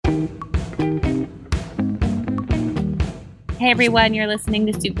Hey everyone, you're listening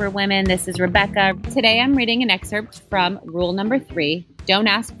to Superwomen. This is Rebecca. Today I'm reading an excerpt from rule number 3. Don't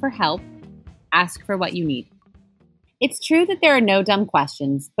ask for help. Ask for what you need. It's true that there are no dumb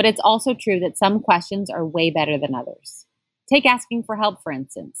questions, but it's also true that some questions are way better than others. Take asking for help, for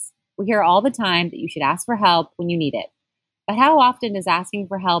instance. We hear all the time that you should ask for help when you need it. But how often does asking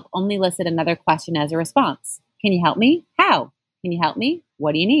for help only elicit another question as a response? Can you help me? How? Can you help me?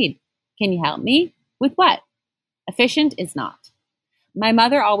 What do you need? Can you help me? With what? Efficient is not. My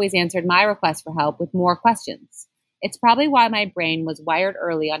mother always answered my request for help with more questions. It's probably why my brain was wired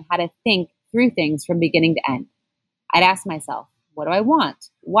early on how to think through things from beginning to end. I'd ask myself, what do I want?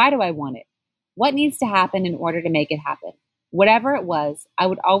 Why do I want it? What needs to happen in order to make it happen? Whatever it was, I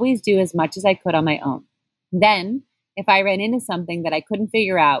would always do as much as I could on my own. Then, if I ran into something that I couldn't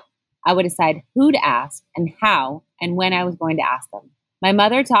figure out, I would decide who to ask and how and when I was going to ask them. My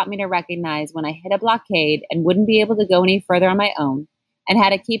mother taught me to recognize when I hit a blockade and wouldn't be able to go any further on my own, and how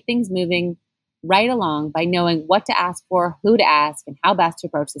to keep things moving right along by knowing what to ask for, who to ask, and how best to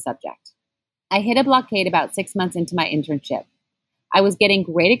approach the subject. I hit a blockade about 6 months into my internship. I was getting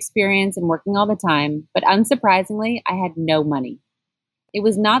great experience and working all the time, but unsurprisingly, I had no money. It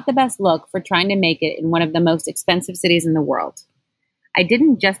was not the best look for trying to make it in one of the most expensive cities in the world. I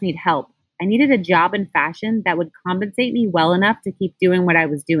didn't just need help. I needed a job in fashion that would compensate me well enough to keep doing what I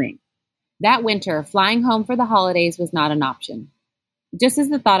was doing. That winter, flying home for the holidays was not an option. Just as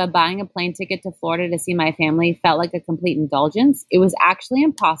the thought of buying a plane ticket to Florida to see my family felt like a complete indulgence, it was actually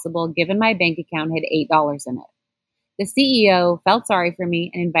impossible given my bank account had $8 in it. The CEO felt sorry for me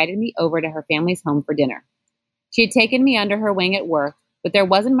and invited me over to her family's home for dinner. She had taken me under her wing at work, but there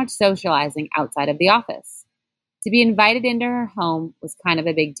wasn't much socializing outside of the office. To be invited into her home was kind of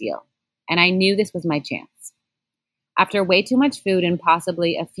a big deal, and I knew this was my chance. After way too much food and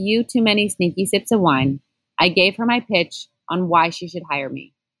possibly a few too many sneaky sips of wine, I gave her my pitch on why she should hire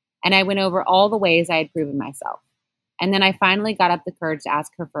me, and I went over all the ways I had proven myself. And then I finally got up the courage to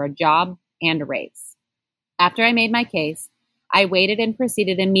ask her for a job and a raise. After I made my case, I waited and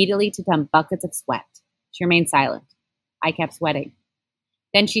proceeded immediately to dump buckets of sweat. She remained silent. I kept sweating.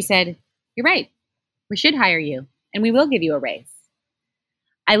 Then she said, "You're right. We should hire you, and we will give you a raise."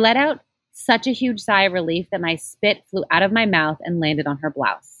 I let out such a huge sigh of relief that my spit flew out of my mouth and landed on her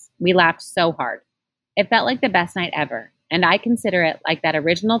blouse. We laughed so hard. It felt like the best night ever, and I consider it, like that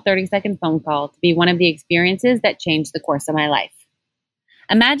original 30-second phone call, to be one of the experiences that changed the course of my life.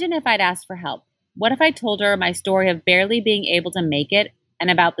 Imagine if I'd asked for help. What if I told her my story of barely being able to make it and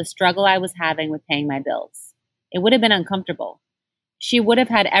about the struggle I was having with paying my bills? It would have been uncomfortable. She would have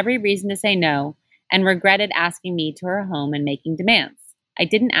had every reason to say no and regretted asking me to her home and making demands. I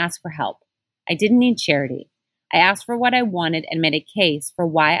didn't ask for help. I didn't need charity. I asked for what I wanted and made a case for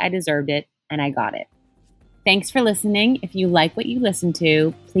why I deserved it, and I got it. Thanks for listening. If you like what you listen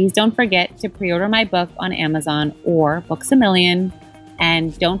to, please don't forget to pre-order my book on Amazon or Books A Million.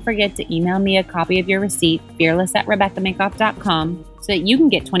 And don't forget to email me a copy of your receipt, fearless@RebeccaMakeoff.com, so that you can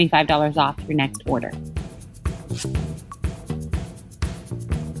get $25 off your next order.